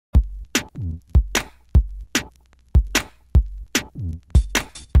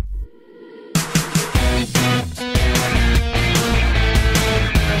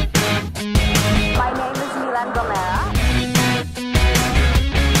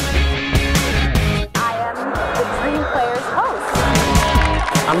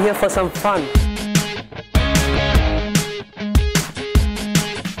here for some fun.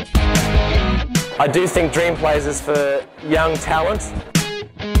 I do think Dream Plays is for young talent.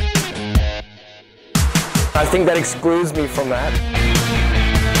 I think that excludes me from that.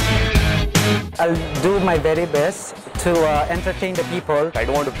 I'll do my very best to entertain the people. I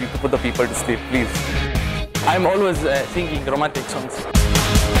don't want to put the people to sleep, please. I'm always singing romantic songs.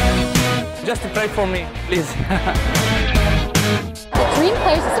 Just pray for me, please. Dream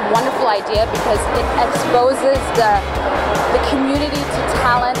Players is a wonderful idea because it exposes the community to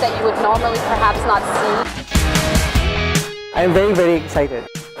talent that you would normally perhaps not see. I'm very, very excited.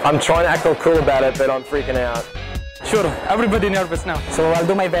 I'm trying to act all cool about it, but I'm freaking out. Sure, everybody nervous now. So I'll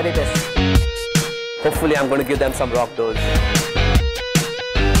do my very best. Hopefully I'm going to give them some rock dose.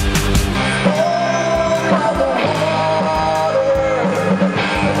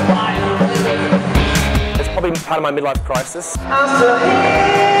 It's probably part of my midlife crisis.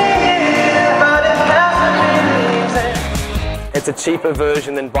 It's a cheaper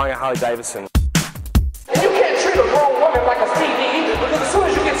version than buying a Harley Davidson. And you can't treat a grown woman like a CD, because as soon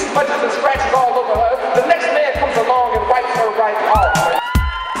as you get smudges and scratches all over her, the next man comes along and wipes her right off.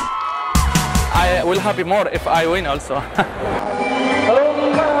 I will happy more if I win also.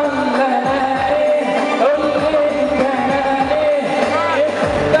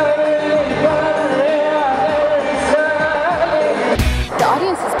 The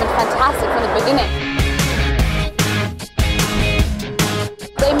audience has been fantastic from the beginning.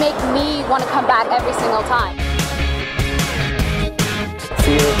 They make me want to come back every single time.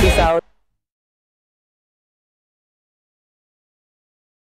 See you. Peace out.